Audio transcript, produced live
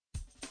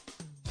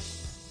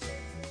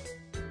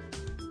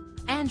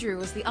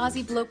Andrew is the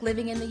Aussie bloke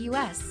living in the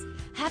US.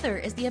 Heather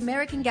is the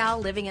American gal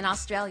living in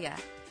Australia.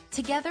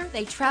 Together,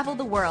 they travel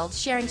the world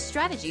sharing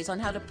strategies on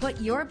how to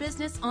put your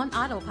business on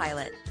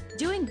autopilot.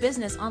 Doing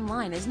business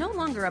online is no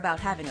longer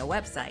about having a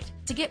website.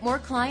 To get more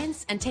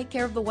clients and take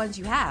care of the ones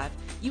you have,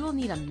 you will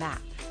need a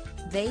map.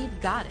 They've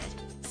got it.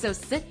 So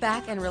sit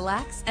back and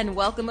relax and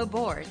welcome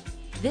aboard.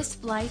 This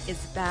flight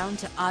is bound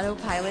to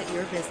autopilot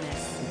your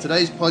business. In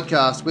today's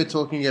podcast, we're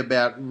talking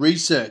about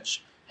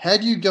research. How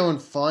do you go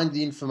and find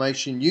the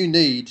information you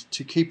need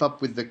to keep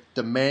up with the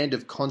demand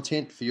of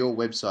content for your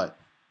website?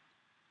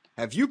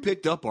 Have you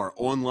picked up our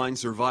online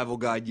survival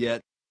guide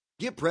yet?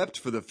 Get prepped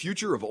for the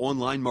future of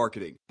online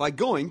marketing by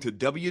going to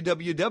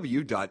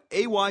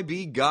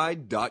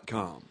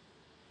www.aybguide.com.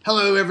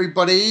 Hello,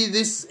 everybody.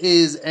 This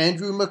is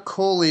Andrew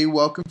McCauley.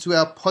 Welcome to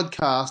our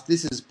podcast.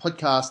 This is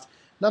podcast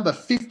number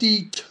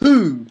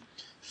 52.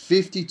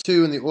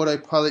 52 in the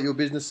Autopilot Your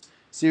Business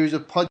series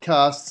of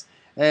podcasts.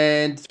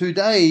 And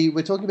today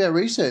we're talking about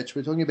research.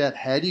 We're talking about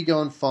how do you go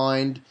and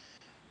find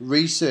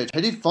research?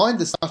 How do you find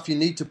the stuff you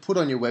need to put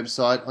on your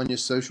website, on your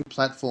social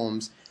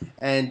platforms?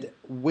 And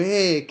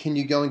where can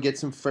you go and get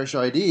some fresh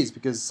ideas?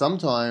 Because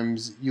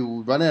sometimes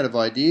you'll run out of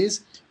ideas.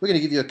 We're going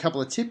to give you a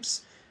couple of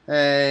tips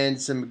and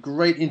some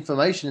great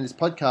information in this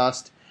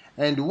podcast.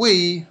 And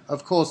we,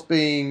 of course,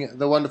 being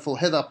the wonderful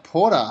Heather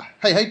Porter.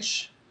 Hey,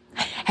 H.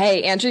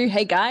 Hey, Andrew.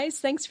 Hey, guys.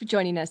 Thanks for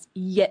joining us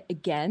yet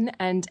again.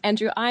 And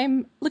Andrew,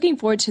 I'm looking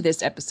forward to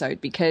this episode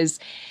because,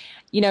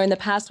 you know, in the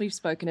past we've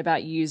spoken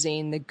about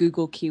using the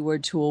Google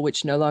keyword tool,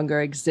 which no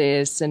longer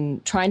exists,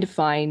 and trying to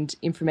find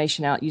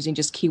information out using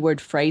just keyword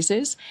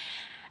phrases.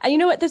 And you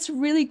know what? That's a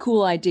really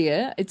cool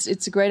idea.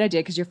 It's a great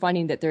idea because you're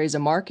finding that there is a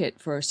market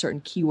for a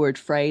certain keyword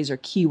phrase or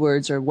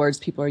keywords or words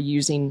people are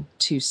using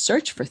to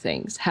search for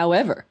things.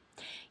 However,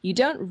 you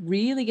don't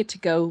really get to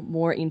go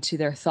more into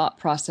their thought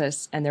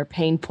process and their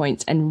pain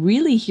points and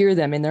really hear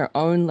them in their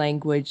own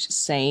language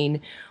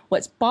saying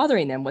what's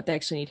bothering them, what they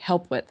actually need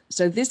help with.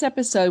 So this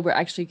episode, we're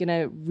actually going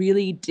to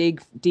really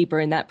dig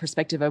deeper in that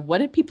perspective of what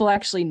did people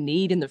actually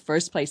need in the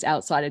first place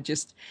outside of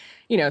just,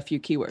 you know, a few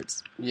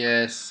keywords.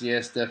 Yes,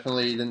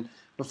 definitely. Then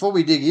before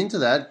we dig into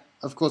that,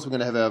 of course, we're going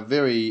to have our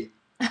very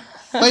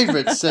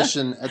favorite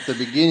session at the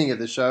beginning of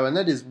the show, and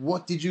that is,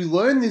 what did you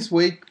learn this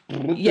week?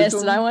 Yes,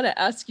 and I want to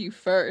ask you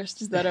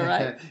first. Is that all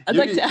right? I'd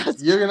like to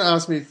ask. You're going to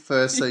ask me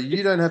first, so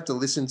you don't have to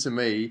listen to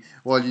me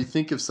while you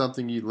think of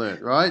something you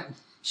learned, right?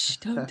 Shh,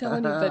 don't tell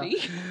anybody.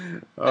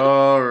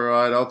 All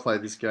right, I'll play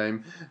this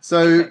game.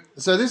 So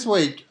this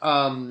week,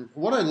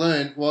 what I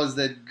learned was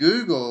that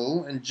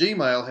Google and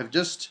Gmail have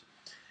just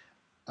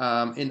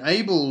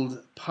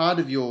enabled part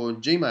of your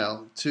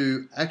Gmail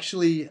to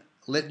actually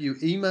let you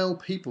email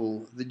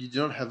people that you do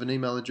not have an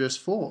email address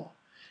for.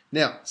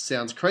 Now,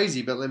 sounds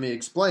crazy, but let me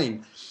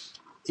explain.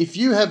 If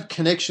you have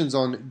connections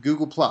on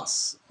Google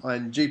Plus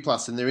and G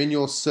Plus and they're in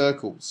your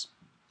circles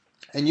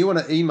and you want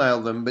to email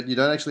them but you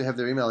don't actually have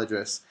their email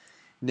address,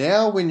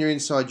 now when you're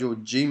inside your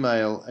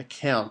Gmail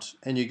account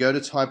and you go to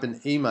type an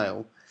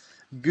email,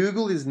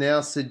 Google is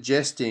now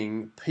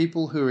suggesting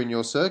people who are in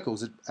your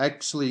circles. It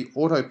actually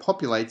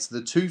auto-populates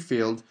the to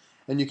field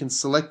and you can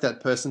select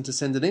that person to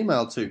send an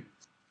email to.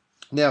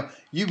 Now,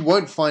 you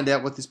won't find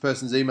out what this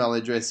person's email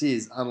address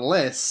is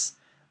unless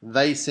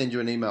they send you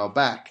an email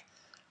back.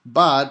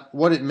 But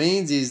what it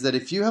means is that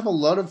if you have a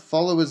lot of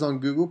followers on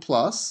Google+,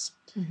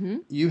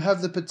 you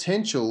have the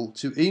potential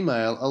to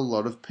email a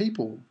lot of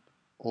people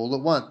all at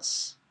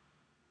once.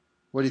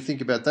 What do you think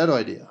about that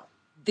idea?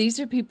 These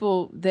are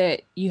people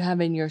that you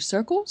have in your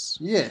circles?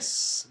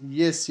 Yes.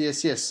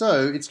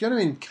 So it's going to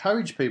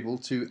encourage people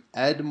to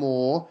add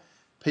more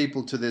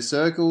people to their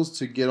circles,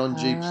 to get on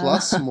G+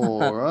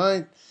 more,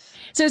 right?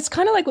 So it's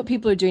kind of like what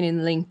people are doing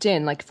in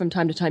LinkedIn. Like from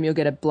time to time, you'll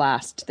get a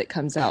blast that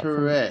comes out.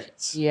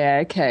 Correct.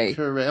 Yeah, okay.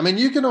 Correct. I mean,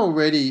 you can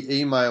already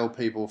email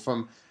people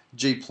from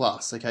G+,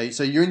 okay?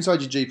 So you're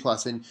inside your G+,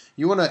 and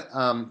you want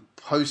to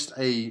post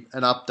an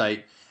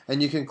update,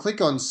 and you can click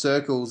on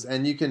circles,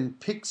 and you can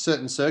pick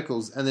certain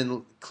circles, and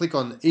then click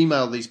on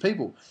email these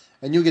people.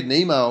 And you'll get an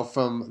email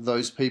from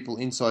those people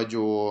inside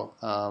your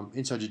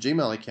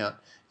Gmail account.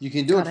 You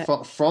can do it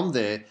from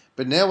there,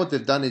 but now what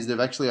they've done is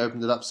they've actually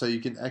opened it up so you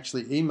can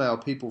actually email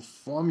people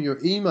from your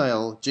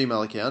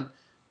Gmail account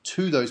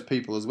to those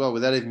people as well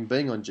without even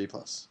being on G+.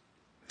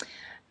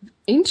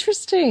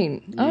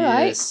 Interesting. All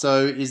right.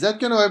 So is that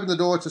going to open the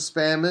door to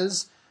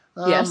spammers?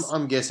 Yes.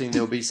 I'm guessing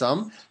there'll be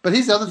some. But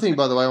here's the other thing,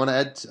 by the way, I want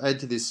to add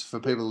to this for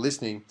people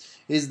listening,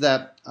 is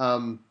that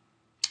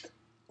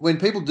when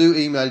people do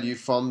email you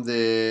from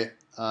their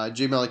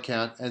Gmail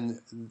account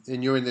and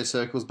you're in their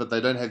circles but they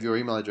don't have your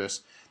email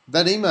address,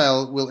 that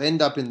email will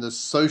end up in the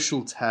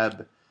social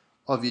tab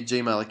of your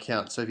Gmail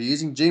account. So if you're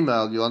using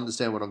Gmail, you'll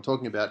understand what I'm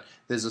talking about.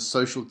 There's a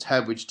social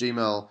tab which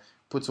Gmail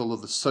puts all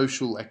of the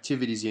social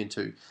activities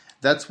into.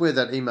 That's where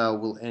that email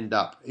will end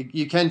up.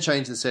 You can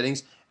change the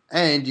settings,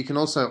 and you can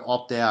also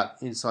opt out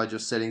inside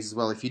your settings as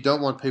well. If you don't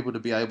want people to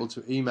be able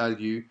to email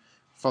you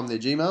from their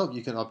Gmail,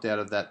 you can opt out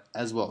of that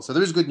as well. So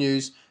there is good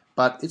news,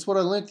 but it's what I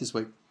learned this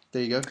week.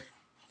 There you go.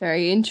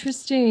 Very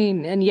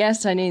interesting. And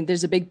yes, I mean,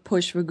 there's a big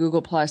push for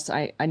Google Plus.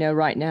 I know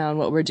right now and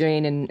what we're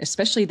doing, and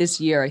especially this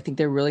year, I think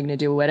they're really going to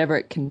do whatever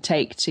it can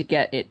take to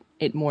get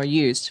it more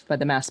used by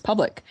the mass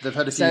public. They've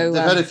had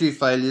a few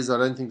failures. I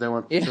don't think they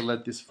want to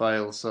let this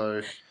fail.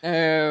 So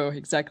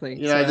exactly.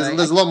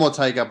 There's a lot more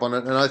take up on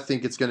it, and I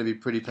think it's going to be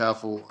pretty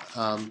powerful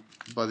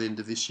by the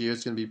end of this year.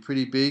 It's going to be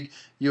pretty big.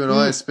 You and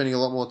I are spending a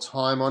lot more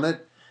time on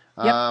it.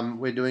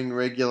 We're doing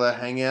regular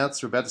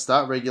hangouts. We're about to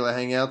start regular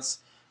hangouts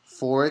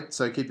for it,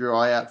 so keep your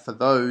eye out for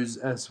those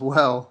as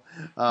well.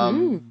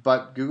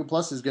 But Google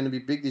Plus is going to be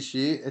big this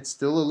year. It's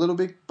still a little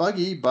bit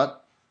buggy,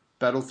 but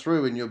battle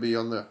through and you'll be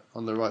on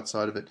the right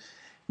side of it.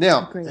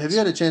 Now, have you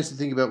had a chance to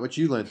think about what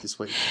you learned this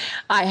week?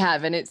 I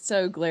have, and it's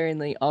so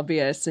glaringly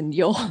obvious, and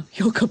you'll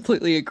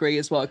completely agree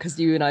as well, because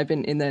you and I have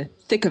been in the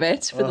thick of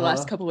it for the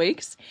last couple of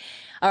weeks.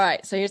 All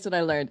right, so here's what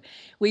I learned.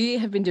 We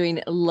have been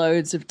doing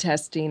loads of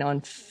testing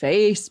on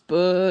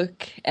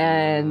Facebook,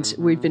 and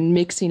we've been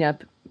mixing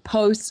up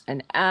posts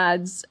and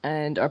ads,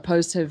 and our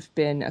posts have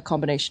been a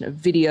combination of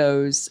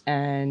videos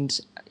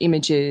and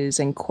images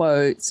and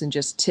quotes and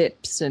just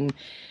tips and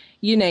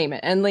you name it,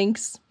 and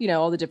links,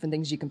 all the different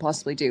things you can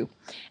possibly do.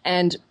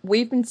 And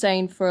we've been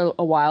saying for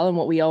a while, and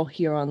what we all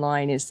hear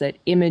online is that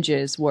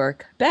images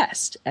work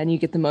best and you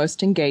get the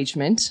most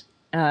engagement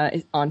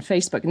on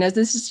Facebook. Now,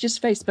 this is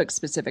just Facebook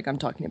specific I'm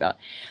talking about.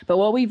 But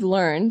what we've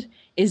learned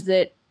is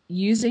that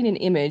using an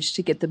image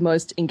to get the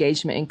most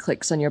engagement and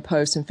clicks on your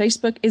posts on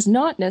Facebook is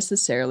not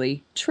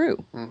necessarily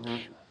true.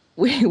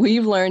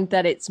 We've learned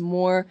that it's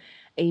more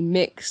a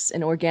mix,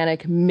 an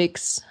organic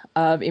mix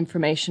of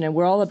information, and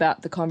we're all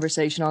about the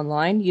conversation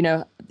online,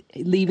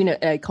 leaving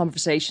a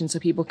conversation so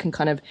people can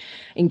kind of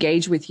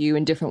engage with you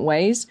in different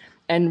ways.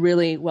 And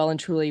really, well and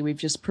truly, we've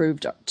just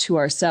proved to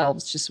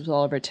ourselves, just with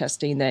all of our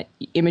testing, that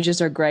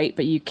images are great,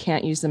 but you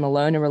can't use them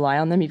alone and rely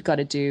on them. You've got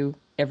to do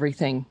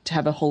everything to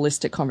have a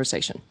holistic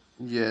conversation.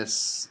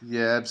 Yes,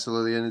 yeah,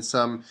 absolutely. And it's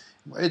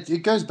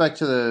it goes back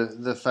to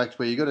the fact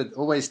where you got to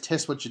always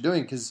test what you're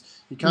doing, because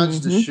you can't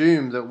just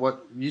assume that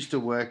what used to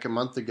work a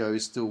month ago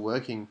is still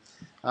working.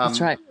 That's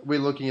right. We're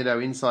looking at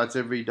our insights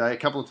every day, a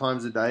couple of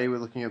times a day. We're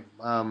looking at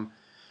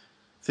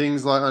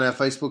things like on our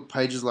Facebook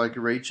pages like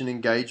reach and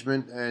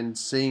engagement, and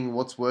seeing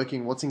what's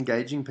working, what's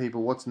engaging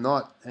people, what's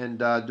not, and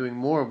doing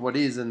more of what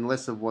is and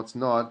less of what's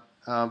not.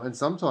 And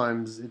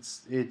sometimes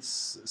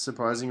it's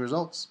surprising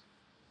results.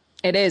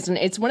 It is, and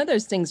it's one of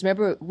those things.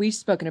 Remember, we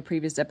spoke in a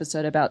previous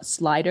episode about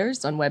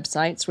sliders on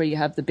websites where you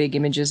have the big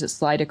images that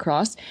slide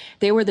across.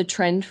 They were the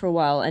trend for a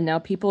while, and now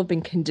people have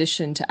been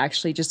conditioned to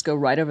actually just go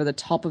right over the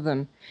top of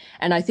them.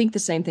 And I think the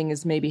same thing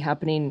is maybe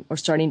happening or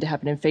starting to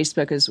happen in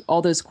Facebook, is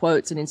all those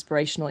quotes and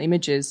inspirational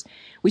images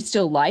we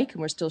still like and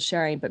we're still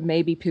sharing, but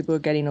maybe people are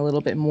getting a little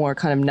bit more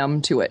kind of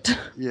numb to it.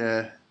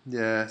 Yeah,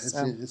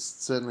 it's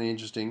certainly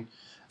interesting.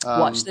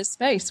 Watch this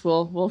space.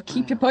 We'll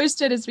keep you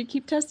posted as we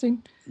keep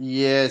testing.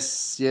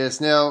 Yes.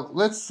 Now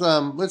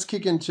let's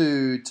kick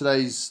into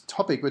today's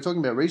topic. We're talking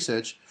about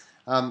research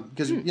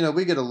because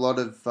we get a lot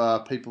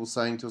of people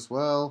saying to us,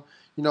 "Well,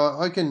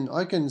 I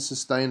can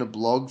sustain a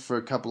blog for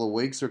a couple of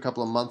weeks or a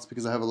couple of months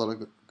because I have a lot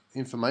of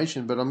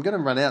information, but I'm going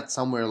to run out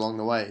somewhere along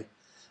the way."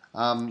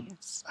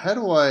 How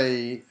do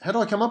I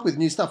come up with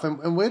new stuff,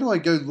 and where do I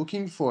go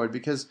looking for it?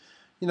 Because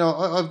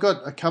I've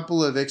got a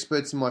couple of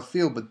experts in my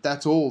field, but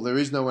that's all. There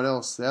is no one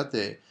else out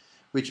there,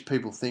 which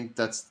people think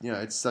that's,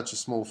 it's such a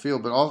small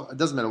field. But it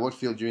doesn't matter what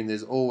field you're in,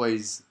 there's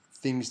always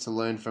things to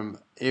learn from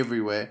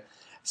everywhere.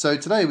 So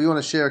today we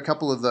want to share a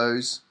couple of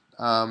those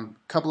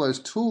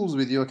tools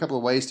with you, a couple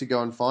of ways to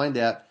go and find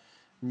out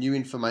new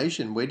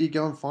information. Where do you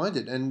go and find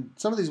it? And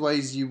some of these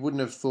ways you wouldn't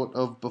have thought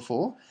of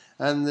before,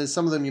 and there's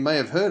some of them you may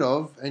have heard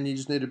of, and you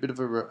just need a bit of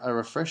a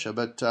refresher.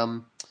 But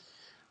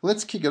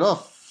let's kick it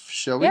off,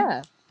 shall we?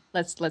 Yeah.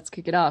 Let's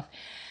kick it off.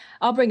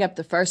 I'll bring up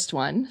the first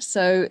one.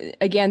 So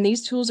again,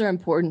 these tools are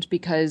important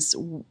because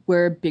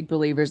we're big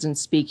believers in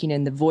speaking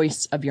in the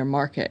voice of your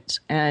market.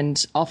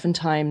 And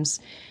oftentimes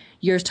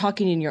you're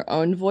talking in your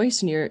own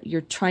voice and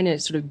you're trying to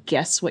sort of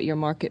guess what your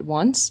market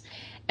wants.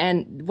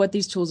 And what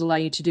these tools allow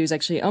you to do is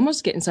actually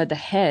almost get inside the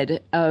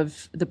head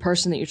of the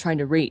person that you're trying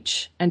to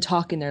reach and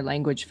talk in their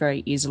language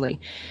very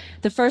easily.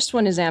 The first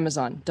one is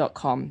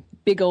Amazon.com.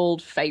 Big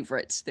old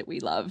favorite that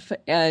we love.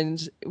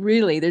 And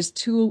really, there's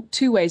two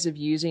ways of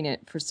using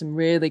it for some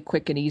really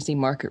quick and easy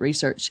market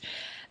research.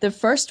 The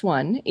first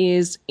one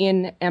is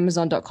in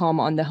Amazon.com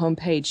on the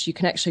homepage. You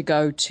can actually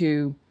go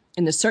to,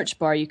 in the search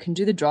bar, you can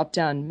do the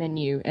drop-down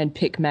menu and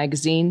pick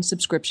magazine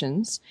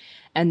subscriptions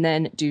and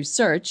then do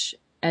search.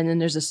 And then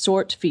there's a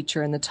sort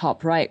feature in the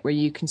top right where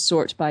you can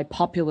sort by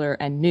popular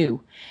and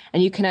new.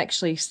 And you can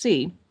actually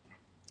see,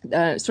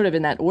 sort of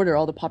in that order,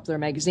 all the popular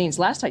magazines.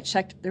 Last I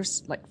checked,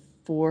 there's like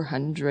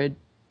 400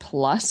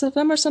 plus of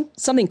them or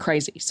something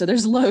crazy. So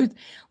there's loads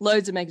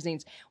of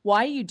magazines.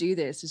 Why you do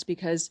this is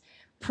because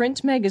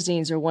print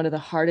magazines are one of the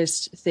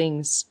hardest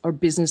things or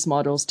business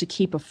models to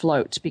keep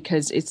afloat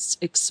because it's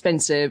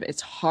expensive.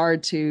 It's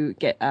hard to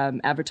get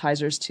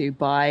advertisers to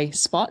buy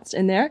spots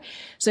in there.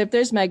 So if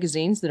there's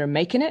magazines that are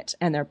making it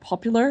and they're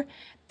popular,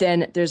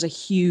 then there's a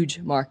huge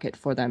market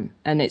for them.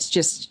 And it's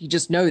just, you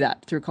just know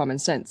that through common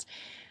sense.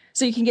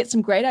 So you can get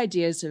some great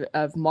ideas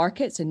of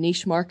markets and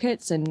niche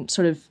markets, and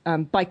sort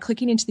of by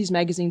clicking into these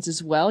magazines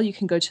as well, you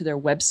can go to their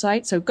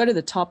website. So go to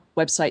the top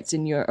websites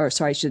in your, or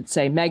sorry, I should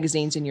say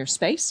magazines in your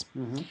space,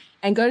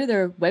 and go to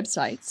their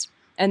websites.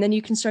 And then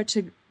you can start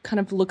to kind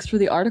of look through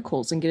the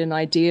articles and get an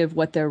idea of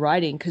what they're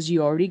writing, because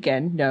you already,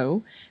 again,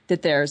 know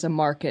that there's a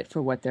market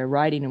for what they're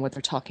writing and what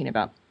they're talking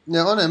about.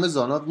 Now, on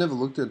Amazon, I've never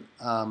looked at,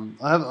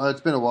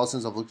 it's been a while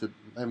since I've looked at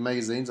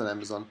magazines on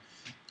Amazon.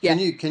 Can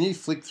you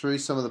flick through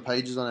some of the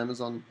pages on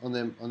Amazon on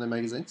their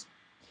magazines?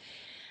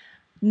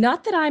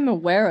 Not that I'm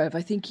aware of.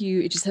 I think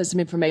it just has some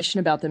information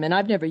about them, and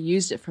I've never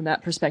used it from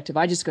that perspective.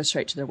 I just go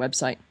straight to their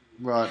website.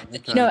 Right.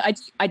 Okay. You know,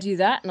 I do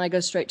that, and I go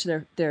straight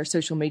to their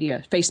social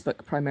media,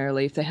 Facebook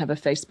primarily, if they have a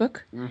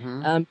Facebook,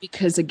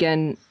 because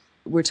again,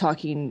 we're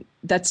talking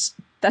that's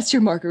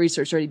your market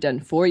research already done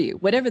for you.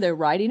 Whatever they're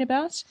writing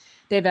about,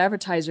 they have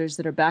advertisers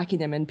that are backing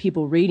them and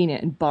people reading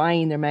it and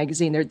buying their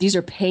magazine. These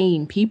are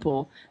paying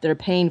people that are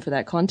paying for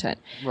that content.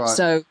 Right.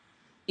 So,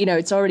 you know,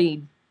 it's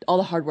already, all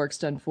the hard work's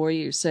done for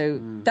you. So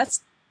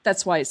that's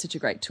why it's such a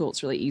great tool.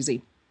 It's really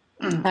easy.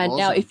 And Awesome.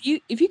 now if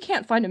you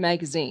can't find a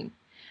magazine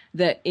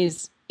that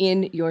is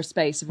in your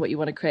space of what you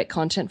want to create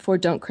content for,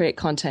 don't create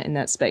content in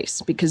that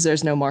space, because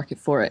there's no market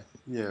for it.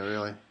 Yeah,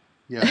 really.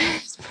 Yeah.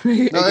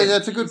 No,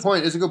 that's a good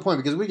point. It's a good point,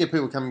 because we get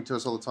people coming to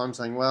us all the time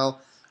saying,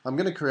 well, I'm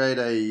going to create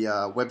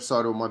a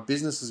website, or my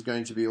business is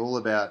going to be all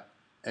about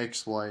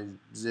X, Y,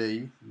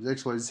 Z,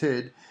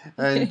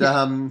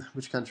 and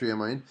which country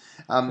am I in?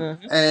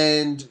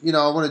 And, you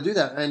know, I want to do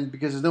that, and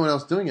because there's no one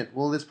else doing it.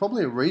 Well, there's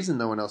probably a reason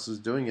no one else is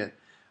doing it,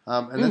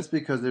 and that's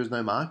because there's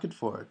no market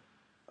for it.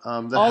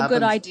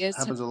 Good ideas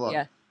happens a lot.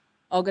 Yeah,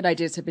 all good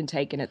ideas have been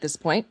taken at this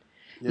point.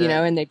 You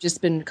know, and they've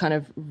just been kind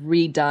of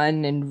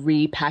redone and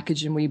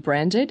repackaged and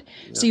rebranded.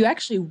 Yeah. So you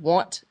actually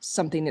want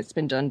something that's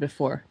been done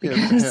before.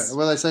 Because... Yeah.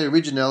 Well, they say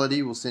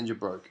originality will send you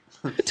broke.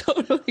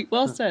 Totally.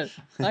 Well said.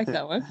 I like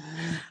that one.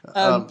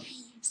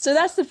 So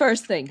that's the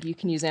first thing you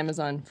can use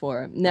Amazon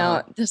for.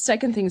 Now, the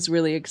second thing is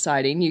really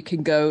exciting. You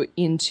can go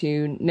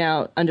into,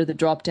 now under the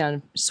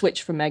drop-down,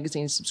 switch from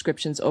magazine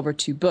subscriptions over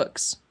to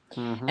books.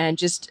 And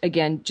just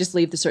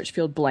leave the search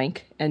field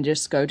blank and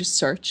just go to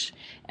search.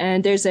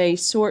 And there's a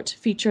sort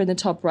feature in the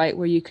top right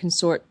where you can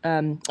sort.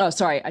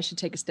 I should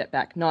take a step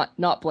back.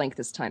 Not blank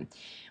this time.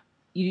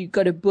 You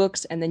go to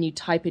books and then you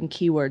type in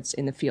keywords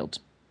in the field.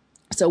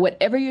 So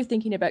whatever you're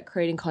thinking about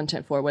creating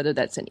content for, whether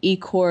that's an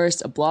e-course,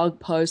 a blog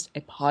post,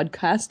 a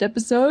podcast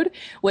episode,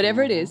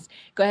 whatever it is,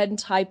 go ahead and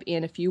type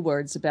in a few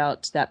words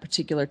about that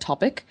particular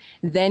topic.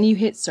 Then you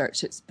hit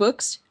search. It's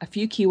books, a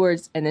few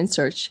keywords, and then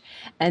search.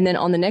 And then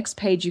on the next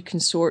page, you can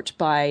sort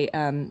by,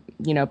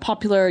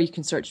 popular. You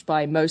can search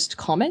by most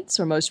comments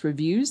or most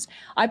reviews.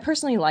 I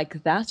personally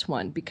like that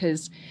one,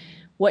 because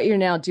what you're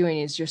now doing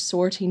is you're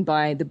sorting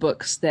by the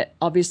books that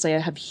obviously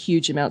have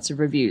huge amounts of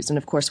reviews. And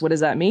of course, what does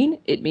that mean?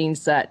 It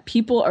means that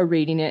people are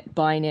reading it,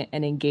 buying it,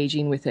 and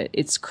engaging with it.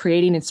 It's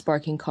creating and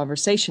sparking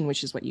conversation,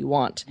 which is what you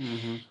want.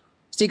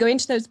 So you go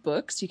into those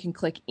books, you can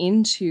click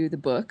into the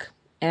book,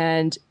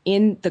 and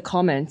in the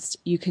comments,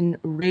 you can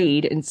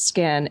read and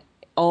scan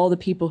all the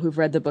people who've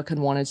read the book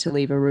and wanted to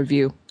leave a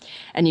review.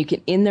 And you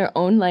can, in their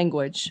own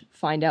language,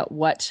 find out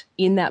what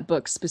in that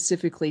book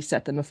specifically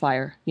set them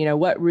afire. You know,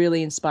 what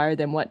really inspired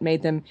them, what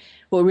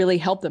really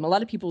helped them. A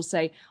lot of people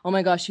say, oh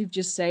my gosh, you've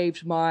just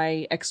saved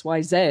my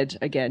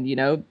XYZ again, you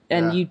know,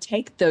 and you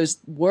take those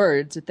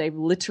words that they've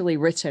literally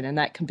written, and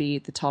that can be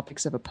the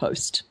topics of a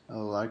post. I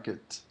like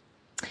it.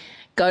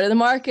 Go to the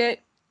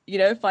market, you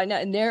know, find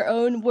out in their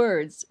own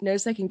words, no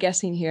second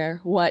guessing here,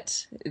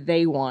 what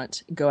they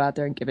want. Go out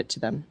there and give it to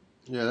them.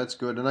 Yeah, that's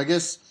good. And I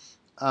guess,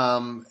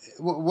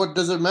 what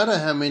does it matter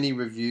how many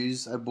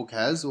reviews a book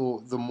has,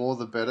 or the more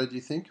the better, do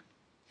you think?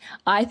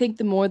 I think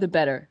the more the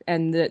better.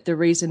 And the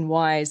reason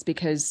why is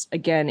because,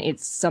 again,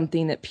 it's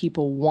something that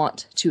people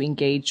want to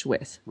engage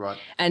with. Right.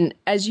 And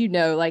as you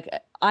know, like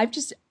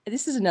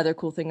this is another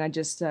cool thing I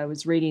just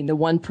was reading, the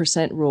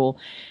 1% rule.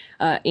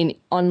 In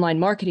online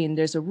marketing,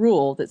 there's a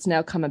rule that's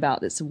now come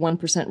about. That's a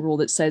 1% rule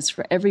that says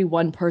for every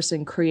one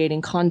person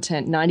creating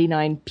content,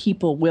 99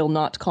 people will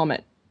not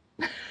comment.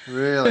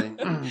 Really?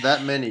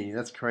 That many?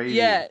 That's crazy.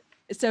 Yeah.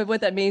 So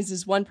what that means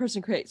is one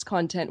person creates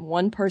content,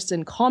 one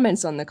person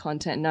comments on the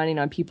content,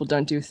 99 people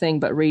don't do a thing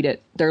but read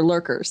it. They're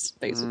lurkers,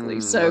 basically.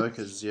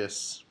 Lurkers,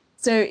 yes.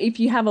 So if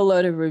you have a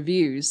load of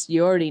reviews,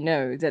 you already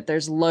know that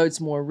there's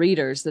loads more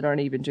readers that aren't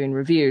even doing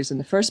reviews in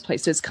the first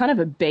place. So it's kind of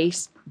a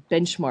base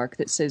benchmark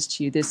that says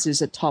to you, this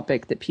is a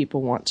topic that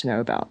people want to know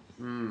about.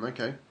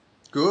 Okay.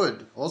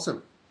 Good.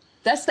 Awesome.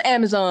 That's the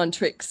Amazon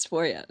tricks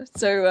for you.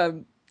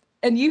 So,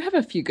 and you have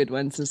a few good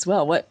ones as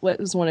well. What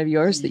was one of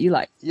yours that you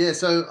like? Yeah,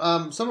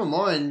 so some of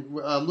mine,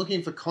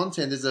 looking for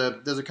content, there's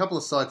a couple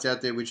of sites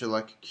out there which are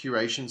like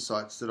curation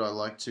sites that I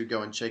like to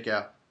go and check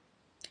out.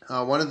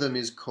 One of them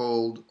is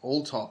called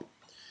Alltop.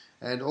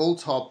 And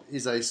Alltop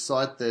is a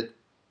site that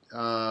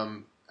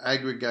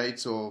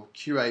aggregates or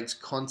curates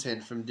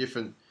content from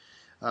different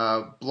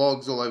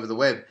blogs all over the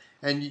web.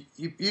 And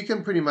you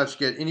can pretty much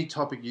get any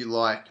topic you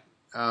like.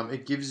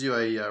 It gives you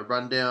a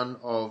rundown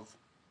of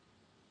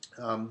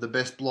the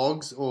best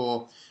blogs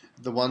or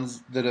the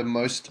ones that are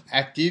most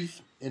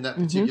active in that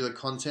particular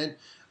content.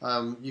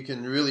 You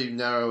can really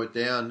narrow it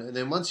down. And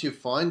then once you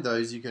find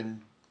those, you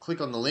can click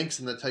on the links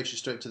and that takes you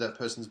straight to that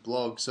person's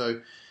blog.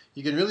 So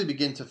you can really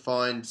begin to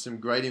find some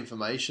great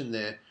information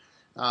there.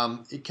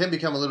 It can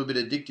become a little bit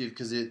addictive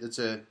because it's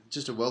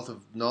just a wealth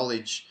of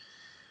knowledge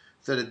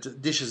that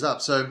it dishes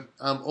up. So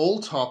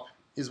Alltop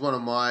is one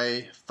of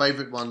my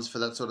favorite ones for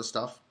that sort of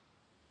stuff.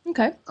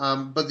 Okay.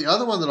 But the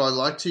other one that I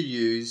like to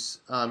use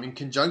in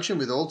conjunction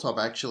with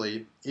Alltop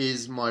actually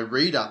is my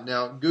Reader.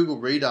 Now, Google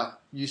Reader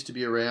used to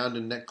be around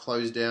and that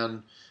closed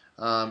down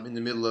in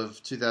the middle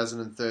of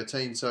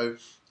 2013. So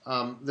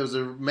there was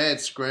a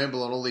mad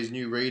scramble on all these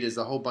new readers.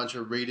 A whole bunch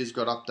of readers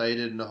got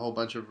updated and a whole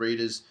bunch of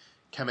readers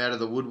came out of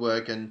the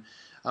woodwork. And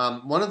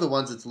one of the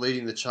ones that's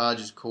leading the charge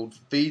is called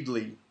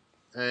Feedly.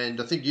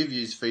 And I think you've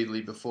used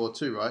Feedly before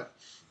too, right?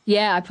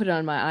 Yeah, I put it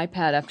on my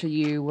iPad after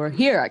you were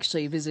here,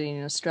 actually, visiting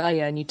in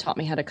Australia, and you taught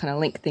me how to kind of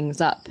link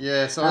things up.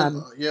 Yeah, so I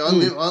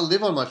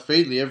live on my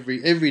Feedly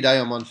every day.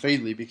 I'm on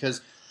Feedly because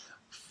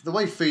the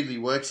way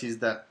Feedly works is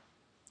that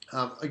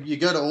you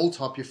go to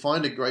Alltop, you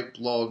find a great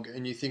blog,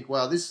 and you think,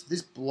 wow, this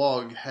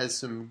blog has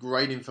some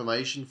great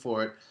information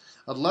for it.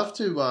 I'd love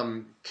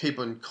to keep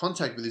in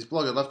contact with this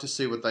blog. I'd love to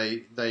see what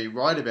they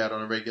write about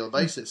on a regular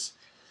basis.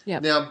 Yeah.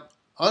 Now,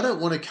 I don't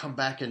want to come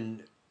back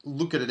and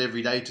look at it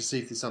every day to see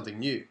if there's something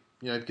new.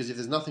 Because if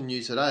there's nothing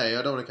new today,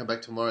 I don't want to come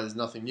back tomorrow, there's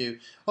nothing new.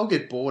 I'll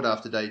get bored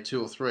after day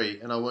 2 or 3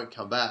 and I won't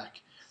come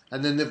back.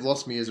 And then they've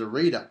lost me as a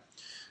reader.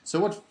 So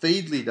what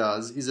Feedly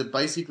does is it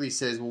basically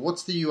says, well,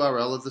 what's the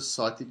URL of the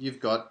site that you've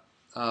got?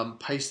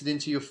 Paste it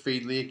into your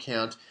Feedly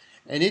account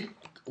and it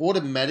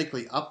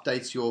automatically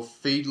updates your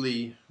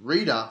Feedly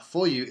reader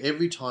for you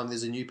every time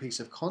there's a new piece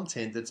of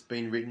content that's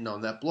been written on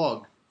that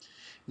blog.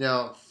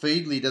 Now,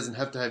 Feedly doesn't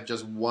have to have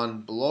just one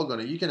blog on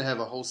it. You can have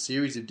a whole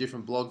series of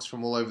different blogs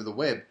from all over the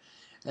web.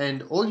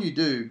 And all you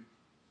do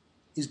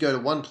is go to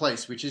one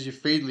place, which is your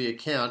Feedly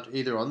account,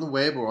 either on the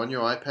web or on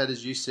your iPad,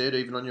 as you said, or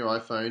even on your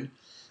iPhone.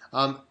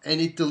 And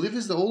it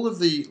delivers all of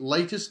the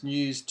latest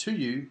news to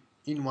you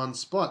in one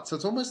spot. So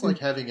it's almost like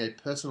having a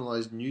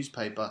personalized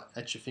newspaper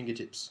at your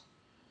fingertips.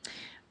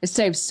 It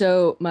saves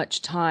so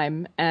much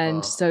time.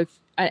 And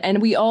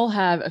we all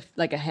have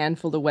a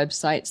handful of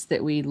websites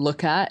that we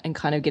look at and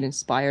kind of get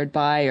inspired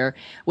by, or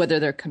whether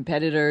they're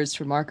competitors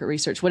for market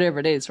research, whatever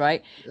it is,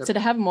 right? Yep. So to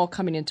have them all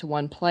coming into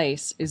one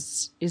place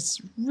is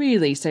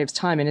really saves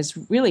time and is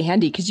really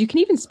handy because you can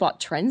even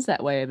spot trends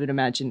that way, I would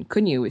imagine,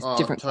 couldn't you, with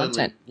different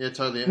content? Yeah,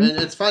 totally. And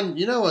it's fun.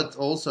 You know what's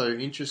also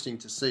interesting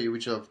to see,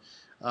 which I've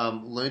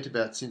learnt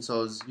about since I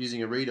was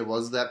using a reader,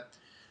 was that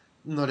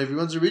not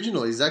everyone's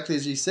original. Exactly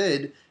as you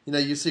said,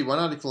 you see one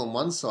article on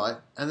one site,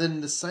 and then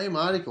the same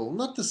article,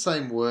 not the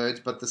same words,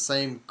 but the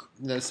same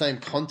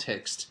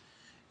context,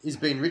 is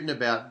being written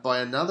about by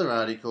another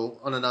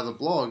article on another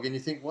blog, and you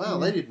think, wow,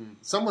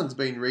 someone's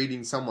been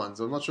reading someone's.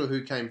 I'm not sure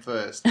who came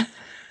first,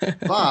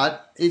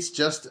 but it's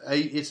just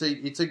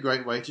it's a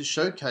great way to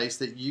showcase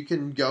that you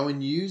can go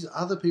and use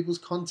other people's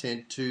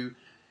content to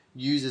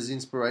use as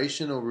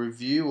inspiration or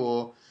review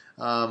or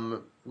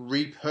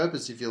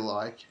repurpose, if you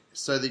like,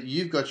 so that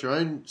you've got your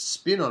own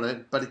spin on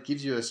it, but it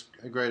gives you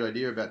a great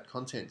idea about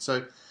content.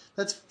 So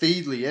that's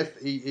Feedly,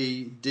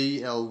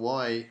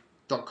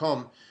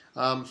 FEEDLY.com.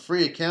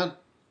 Free account.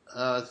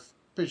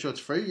 Pretty sure it's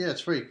free. Yeah, it's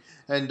free.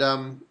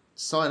 And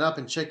sign up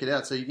and check it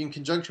out. So in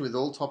conjunction with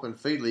Alltop and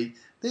Feedly,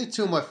 they're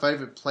two of my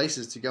favorite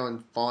places to go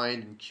and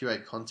find and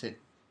curate content.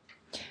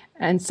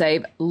 And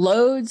save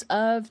loads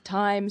of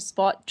time,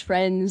 spot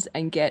trends,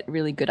 and get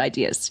really good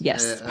ideas.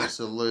 Yes. Yeah,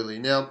 absolutely.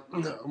 Now,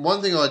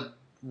 one thing I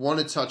want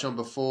to touch on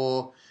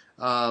before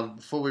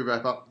we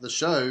wrap up the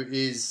show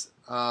is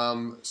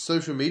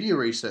social media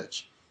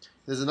research.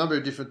 There's a number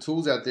of different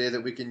tools out there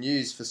that we can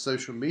use for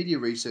social media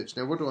research.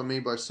 Now, what do I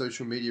mean by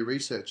social media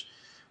research?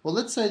 Well,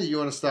 let's say that you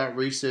want to start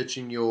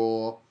researching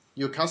your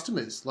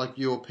customers, like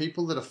your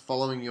people that are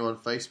following you on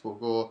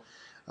Facebook, or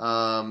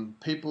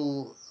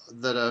people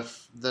that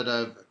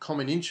are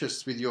common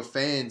interests with your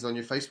fans on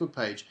your Facebook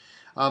page.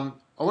 I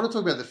want to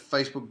talk about the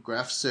Facebook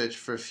graph search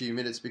for a few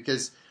minutes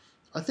because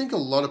I think a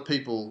lot of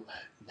people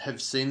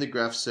have seen the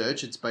graph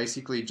search. It's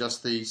basically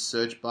just the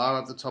search bar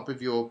at the top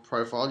of your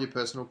profile, your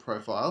personal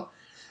profile.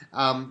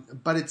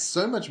 But it's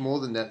so much more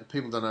than that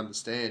people don't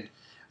understand.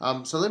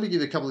 So let me give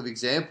you a couple of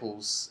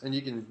examples, and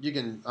you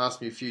can ask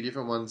me a few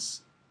different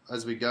ones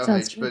as we go,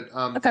 Sounds H. But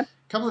a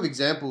couple of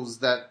examples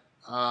that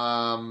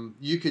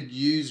you could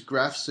use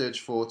graph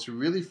search for to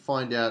really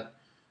find out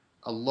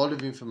a lot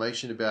of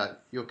information about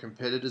your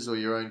competitors or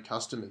your own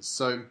customers.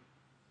 So,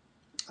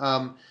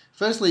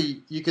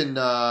 firstly, you can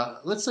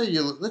let's say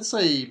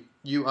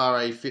you are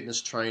a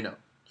fitness trainer,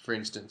 for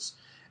instance,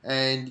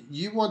 and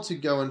you want to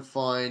go and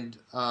find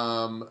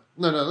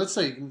let's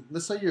say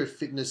you're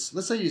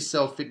let's say you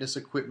sell fitness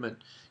equipment,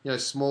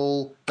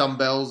 small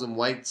dumbbells and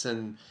weights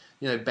and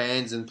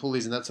bands and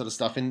pulleys and that sort of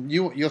stuff, and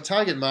your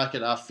target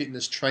market are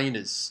fitness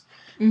trainers.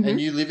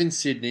 and you live in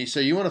Sydney, so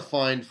you want to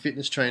find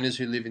fitness trainers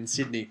who live in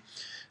Sydney.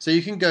 So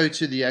you can go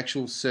to the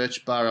actual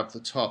search bar up the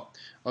top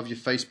of your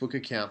Facebook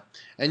account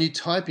and you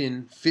type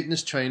in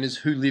fitness trainers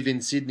who live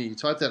in Sydney. You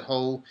type that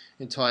whole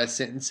entire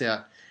sentence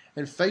out,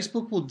 and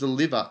Facebook will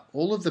deliver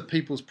all of the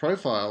people's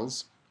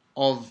profiles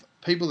of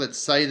people that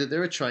say that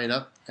they're a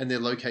trainer and their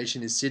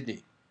location is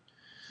Sydney.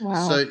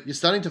 Wow. So you're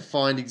starting to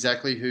find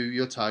exactly who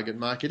your target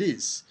market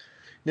is.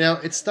 Now,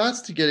 it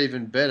starts to get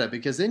even better,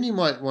 because then you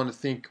might want to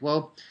think,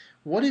 well,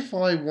 what if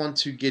I want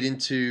to get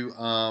into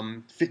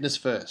Fitness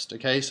First?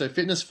 Okay, so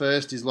Fitness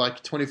First is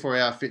like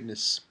 24-hour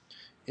fitness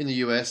in the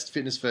US.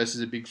 Fitness First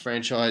is a big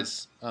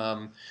franchise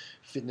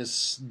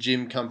fitness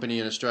gym company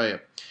in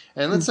Australia.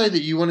 And let's say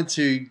that you wanted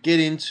to get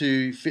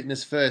into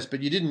Fitness First,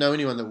 but you didn't know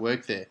anyone that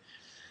worked there.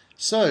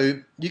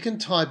 So you can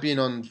type in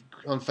on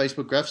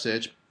Facebook Graph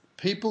Search,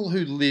 people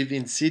who live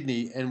in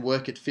Sydney and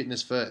work at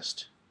Fitness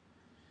First.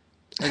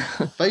 And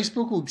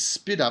Facebook will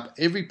spit up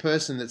every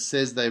person that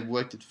says they've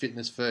worked at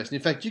Fitness First. And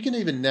in fact, you can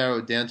even narrow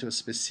it down to a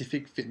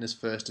specific Fitness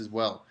First as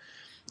well.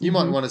 You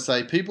might want to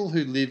say people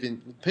who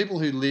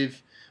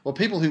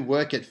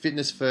work at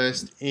Fitness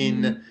First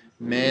in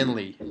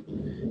Manly.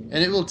 And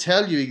it will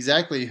tell you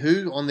exactly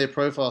who on their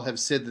profile have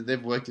said that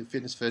they've worked at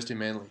Fitness First in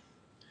Manly.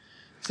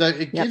 So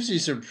it gives you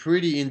some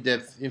pretty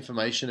in-depth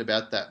information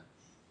about that.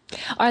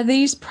 Are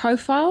these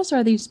profiles or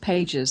are these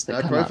pages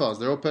that come profiles.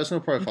 up? They're all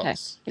personal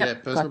profiles. Okay. Yeah,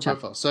 personal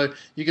profiles. So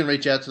you can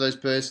reach out to those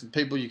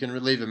people. You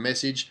can leave a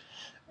message.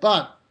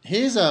 But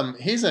here's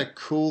a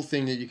cool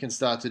thing that you can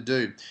start to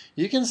do.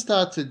 You can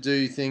start to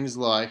do things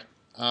like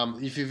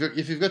if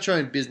you've got your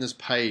own business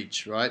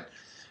page, right?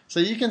 So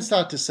you can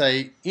start to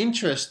say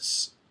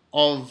interests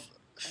of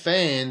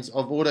fans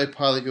of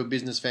Autopilot Your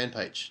Business fan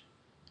page.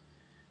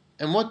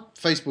 And what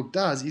Facebook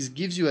does is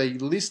gives you a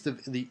list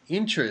of the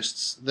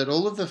interests that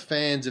all of the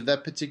fans of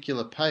that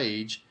particular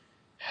page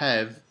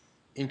have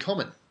in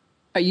common.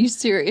 Are you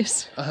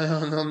serious?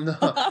 I'm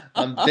not.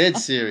 I'm dead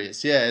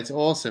serious. Yeah, it's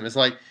awesome. It's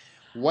like,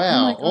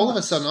 wow, all of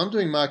a sudden I'm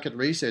doing market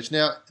research.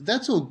 Now,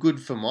 that's all good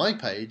for my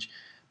page,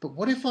 but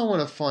what if I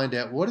want to find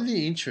out what are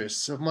the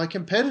interests of my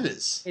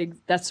competitors?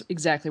 That's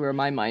exactly where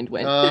my mind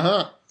went.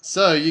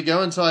 So you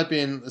go and type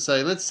in,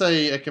 let's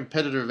say a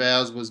competitor of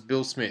ours was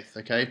Bill Smith,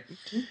 okay?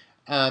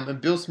 And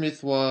Bill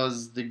Smith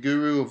was the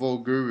guru of all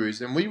gurus,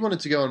 and we wanted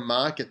to go and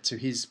market to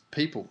his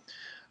people.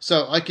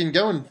 So I can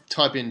go and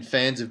type in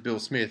fans of Bill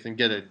Smith and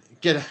get a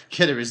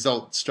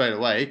result straight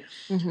away.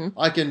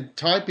 I can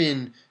type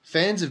in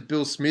fans of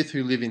Bill Smith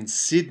who live in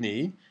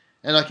Sydney,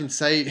 and I can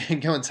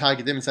go and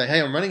target them and say, hey,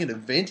 I'm running an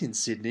event in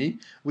Sydney.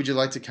 Would you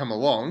like to come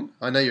along?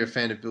 I know you're a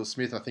fan of Bill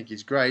Smith. I think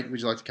he's great.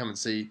 Would you like to come and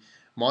see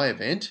my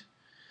event?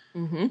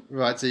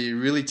 Right, so you're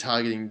really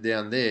targeting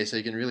down there, so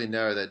you can really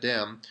narrow that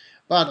down.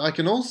 But I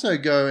can also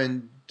go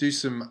and do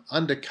some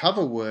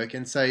undercover work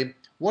and say,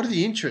 what are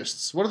the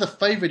interests? What are the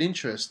favorite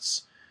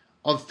interests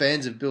of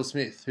fans of Bill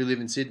Smith who live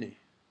in Sydney?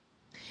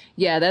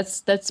 Yeah,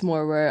 that's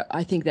more where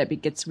I think that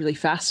gets really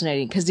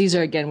fascinating, because these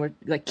are, again,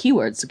 like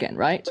keywords again,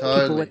 right?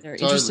 People what they're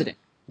interested in.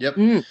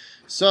 Yep.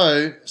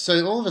 So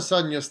all of a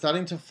sudden you're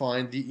starting to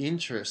find the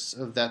interests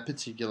of that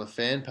particular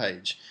fan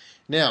page.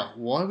 Now,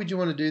 why would you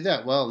want to do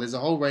that? Well, there's a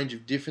whole range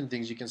of different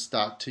things you can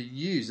start to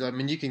use. I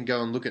mean, you can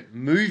go and look at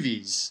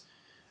movies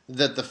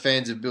that the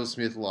fans of Bill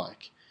Smith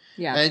like.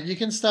 Yeah. And you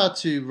can start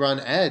to run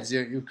ads.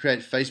 You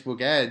create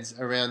Facebook ads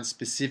around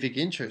specific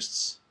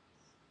interests.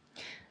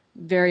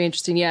 Very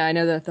interesting. Yeah, I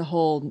know that the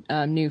whole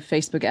new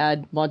Facebook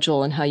ad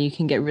module and how you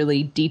can get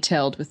really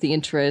detailed with the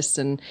interests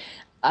and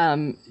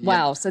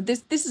wow. So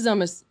this is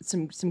almost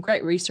some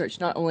great research,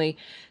 not only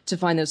to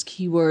find those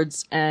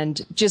keywords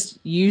and just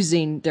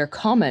using their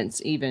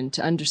comments even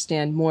to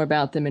understand more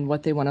about them and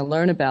what they want to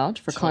learn about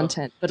for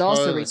content, but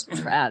also research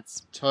for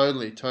ads.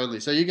 Totally.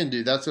 So you can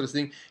do that sort of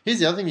thing. Here's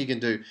the other thing you can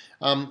do.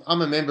 I'm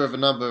a member of a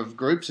number of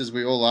groups, as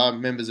we all are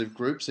members of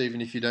groups,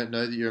 even if you don't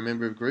know that you're a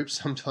member of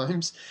groups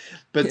sometimes.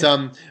 But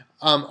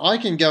I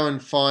can go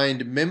and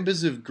find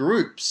members of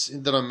groups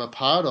that I'm a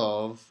part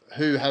of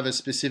who have a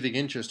specific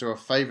interest or a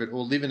favorite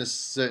or live in a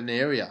certain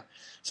area.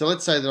 So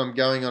let's say that I'm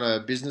going on a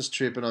business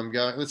trip and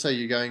let's say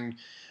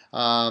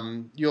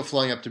you're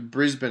flying up to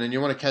Brisbane and you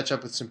want to catch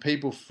up with some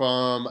people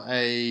from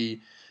a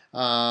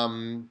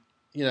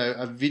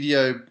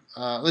video,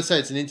 let's say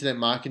it's an internet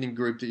marketing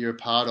group that you're a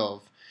part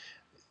of,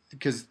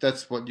 because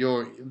that's what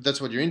you're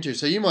into.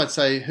 So you might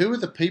say, who are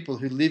the people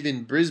who live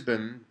in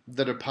Brisbane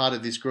that are part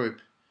of this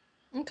group?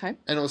 Okay.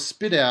 And it'll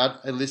spit out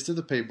a list of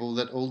the people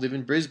that all live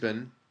in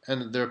Brisbane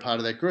and they're a part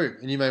of that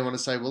group. And you may want to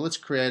say, well, let's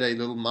create a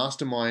little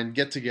mastermind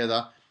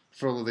get-together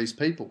for all of these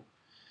people.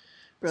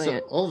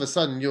 Brilliant. So all of a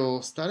sudden,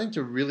 you're starting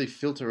to really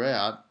filter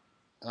out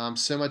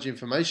so much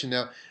information.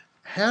 Now,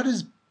 how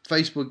does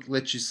Facebook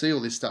let you see all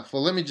this stuff?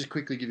 Well, let me just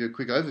quickly give you a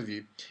quick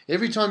overview.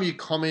 Every time you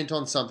comment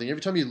on something,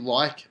 every time you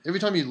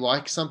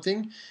like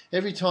something,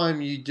 every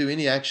time you do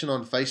any action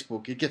on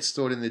Facebook, it gets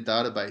stored in their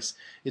database.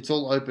 It's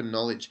all open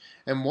knowledge.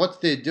 And what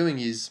they're doing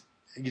is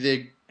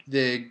they're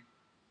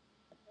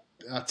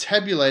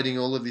tabulating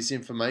all of this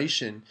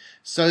information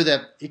so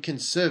that it can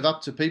serve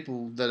up to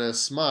people that are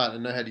smart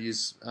and know how to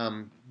use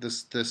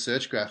the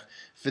search graph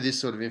for this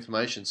sort of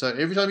information. So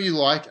every time you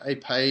like a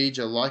page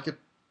or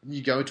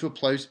you go to a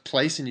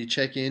place and you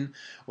check in,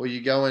 or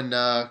you go and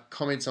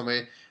comment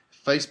somewhere,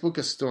 Facebook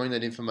are storing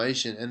that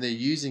information and they're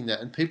using that,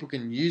 and people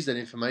can use that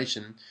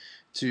information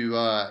to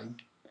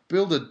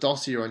build a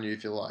dossier on you,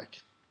 if you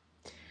like.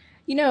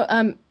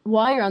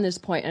 While you're on this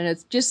point, and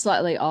it's just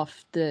slightly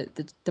off the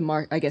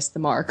mark, I guess the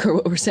mark or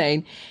what we're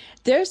saying,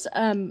 there's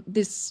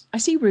I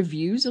see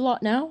reviews a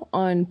lot now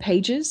on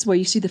pages where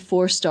you see the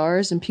 4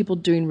 stars and people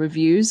doing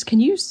reviews. Can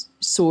you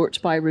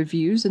sort by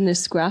reviews in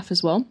this graph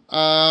as well?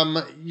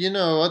 You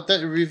know what?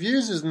 That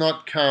reviews has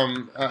not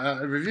come.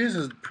 Reviews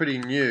is pretty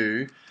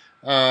new.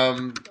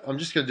 I'm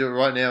just going to do it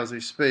right now as we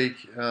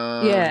speak.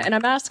 Yeah, and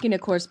I'm asking,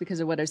 of course, because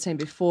of what I was saying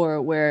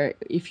before, where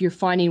if you're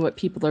finding what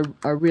people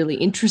are really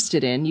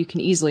interested in, you can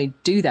easily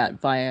do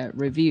that via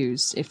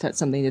reviews, if that's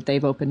something that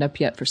they've opened up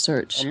yet for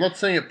search. I'm not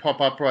seeing it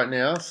pop up right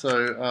now,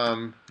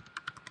 so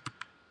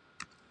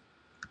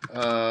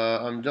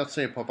I'm not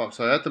seeing it pop up.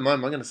 So at the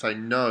moment, I'm going to say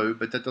no,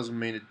 but that doesn't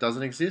mean it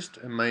doesn't exist.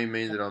 It may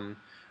mean that I'm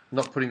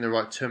not putting the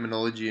right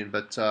terminology in,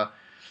 but I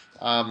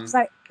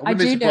wouldn't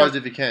be surprised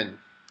if you can.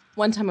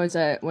 One time I was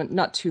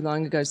not too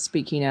long ago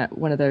speaking at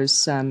one of those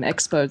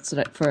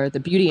expos for the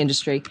beauty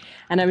industry,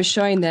 and I was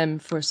showing them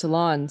for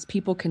salons.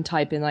 People can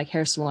type in like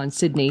hair salon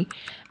Sydney,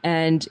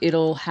 and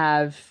it'll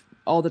have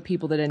all the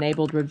people that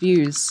enabled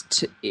reviews.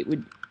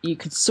 You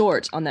could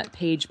sort on that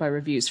page by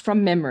reviews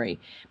from memory,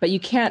 but you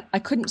can't. I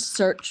couldn't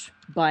search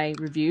by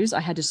reviews. I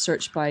had to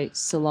search by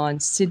salon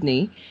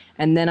Sydney,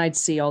 and then I'd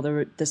see all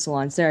the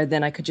salons there.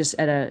 Then I could just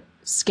at a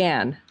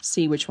scan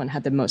see which one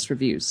had the most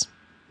reviews.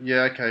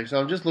 Yeah, okay. So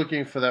I'm just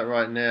looking for that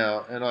right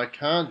now, and I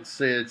can't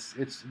see it's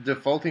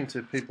defaulting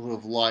to people who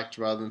have liked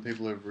rather than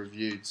people who have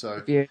reviewed.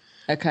 So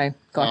okay,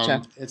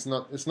 gotcha. It's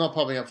not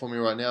popping up for me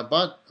right now,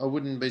 but I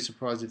wouldn't be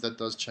surprised if that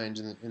does change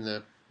in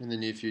the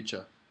near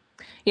future.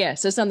 Yeah,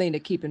 so something to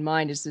keep in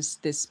mind is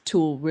this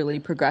tool really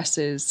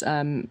progresses.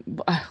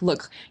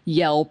 Look,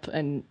 Yelp,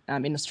 and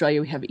in Australia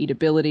we have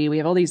Eatability. We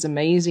have all these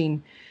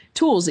amazing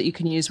tools that you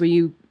can use where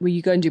you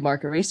go and do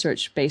market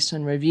research based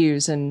on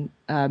reviews, and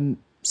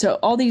so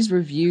all these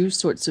review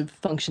sorts of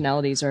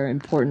functionalities are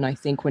important, I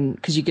think,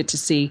 because you get to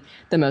see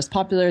the most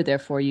popular.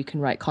 Therefore, you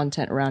can write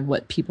content around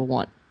what people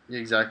want.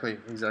 Exactly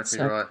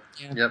right.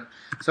 Yeah. Yep.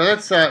 So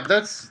that's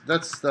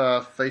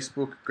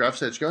Facebook Graph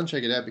Search. Go and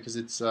check it out because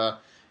it's a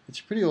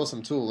pretty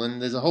awesome tool,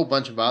 and there's a whole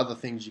bunch of other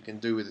things you can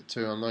do with it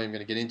too. I'm not even going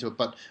to get into it,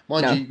 but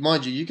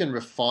mind you, you can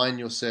refine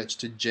your search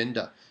to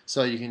gender.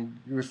 So you can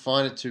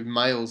refine it to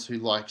males who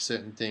like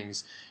certain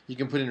things. You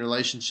can put in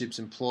relationships,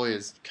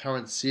 employers,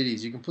 current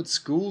cities. You can put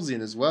schools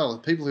in as well.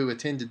 People who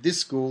attended this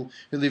school,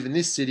 who live in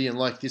this city and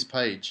like this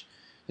page.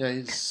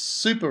 It's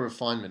super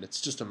refinement.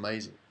 It's just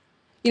amazing.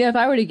 If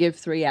I were to give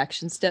 3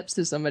 action steps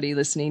to somebody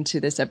listening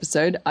to this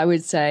episode, I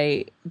would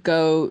say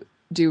go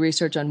do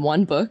research on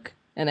one book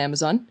on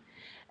Amazon.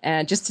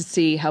 And just to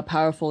see how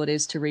powerful it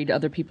is to read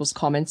other people's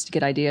comments to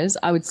get ideas,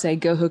 I would say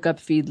go hook up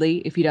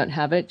Feedly. If you don't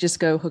have it, just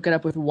go hook it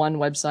up with one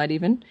website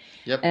even.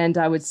 Yep. And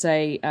I would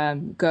say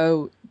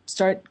go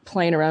start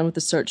playing around with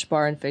the search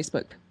bar in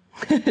Facebook.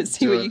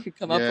 See what you could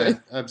come up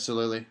with. Yeah,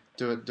 absolutely.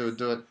 Do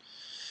it.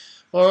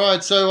 All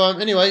right. So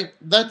anyway,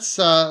 that's.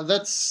 I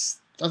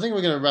think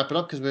we're going to wrap it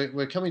up because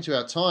we're coming to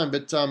our time.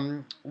 But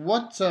we've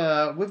got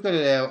our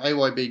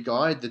AYB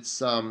guide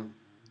that's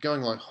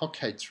going like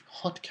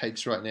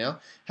hotcakes right now.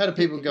 How do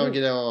people go and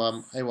get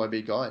our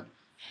AYB guide?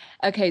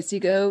 Okay, so you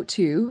go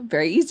to,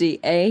 very easy,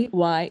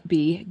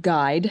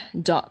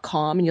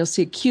 aybguide.com, and you'll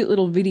see a cute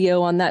little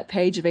video on that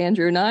page of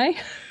Andrew and I.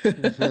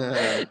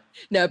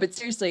 No, but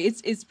seriously,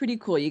 it's pretty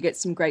cool. You get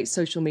some great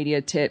social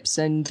media tips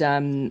and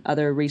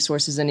other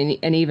resources,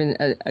 and even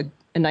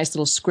a nice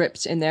little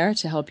script in there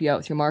to help you out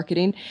with your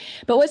marketing.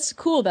 But what's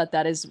cool about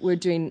that is we're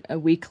doing a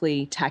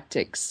weekly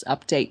tactics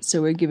update.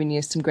 So we're giving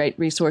you some great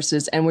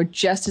resources. And we're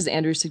just, as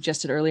Andrew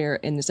suggested earlier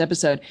in this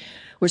episode,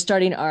 we're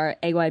starting our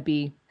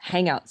AYB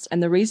Hangouts.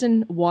 And the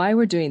reason why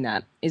we're doing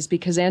that is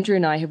because Andrew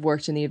and I have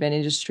worked in the event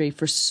industry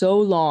for so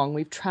long.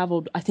 We've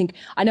traveled,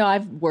 I know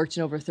I've worked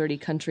in over 30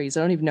 countries.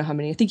 I don't even know how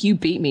many. I think you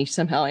beat me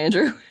somehow,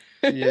 Andrew.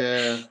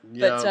 Yeah.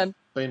 But,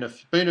 been a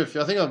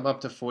few. I think I'm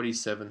up to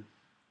 47.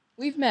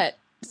 We've met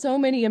so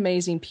many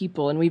amazing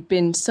people, and we've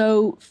been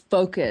so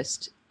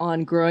focused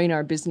on growing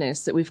our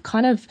business that we've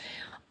kind of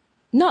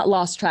not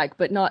lost track,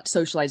 but not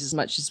socialized as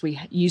much as we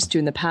used to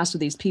in the past with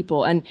these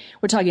people. And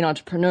we're talking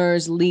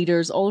entrepreneurs,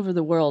 leaders all over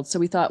the world. So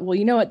we thought, well,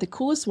 you know what? The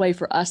coolest way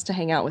for us to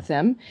hang out with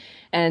them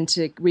and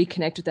to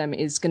reconnect with them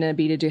is going to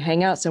be to do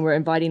Hangouts. And we're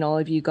inviting all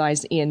of you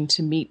guys in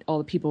to meet all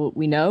the people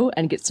we know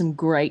and get some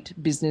great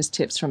business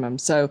tips from them.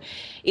 So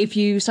if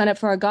you sign up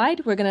for our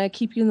guide, we're going to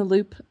keep you in the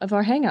loop of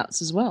our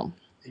Hangouts as well.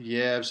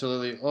 Yeah,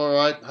 absolutely. All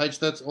right, H,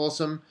 that's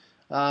awesome.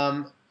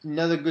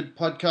 Another good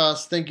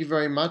podcast. Thank you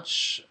very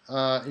much.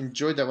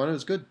 Enjoyed that one. It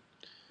was good.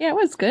 Yeah, it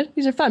was good.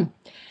 These are fun.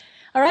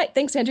 All right.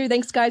 Thanks, Andrew.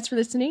 Thanks, guys, for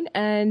listening,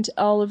 and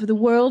all over the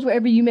world,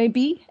 wherever you may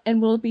be.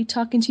 And we'll be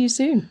talking to you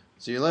soon.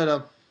 See you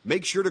later.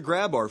 Make sure to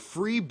grab our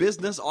free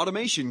business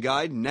automation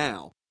guide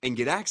now and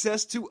get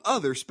access to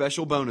other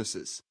special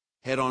bonuses.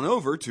 Head on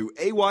over to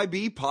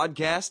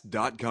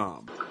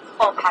aybpodcast.com.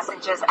 All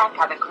passengers and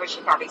cabin crew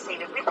should now be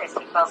seated with their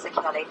seatbelts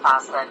securely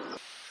fastened.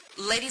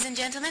 Ladies and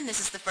gentlemen, this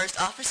is the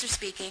first officer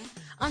speaking.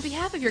 On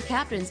behalf of your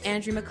captains,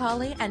 Andrew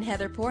McCauley and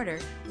Heather Porter,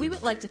 we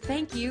would like to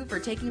thank you for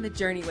taking the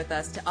journey with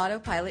us to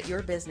autopilot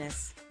your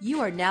business. You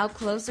are now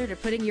closer to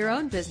putting your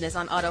own business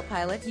on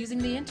autopilot using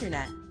the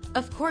internet.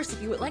 Of course, if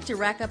you would like to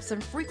rack up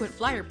some frequent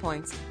flyer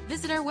points,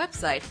 visit our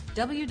website,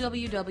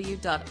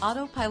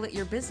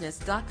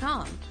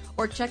 www.autopilotyourbusiness.com,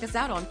 or check us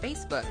out on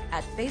Facebook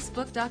at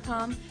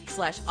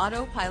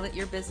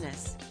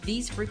facebook.com/autopilotyourbusiness.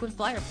 These frequent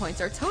flyer points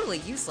are totally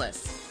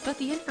useless, but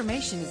the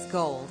information is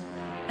gold.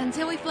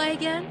 Until we fly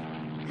again,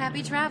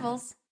 happy travels.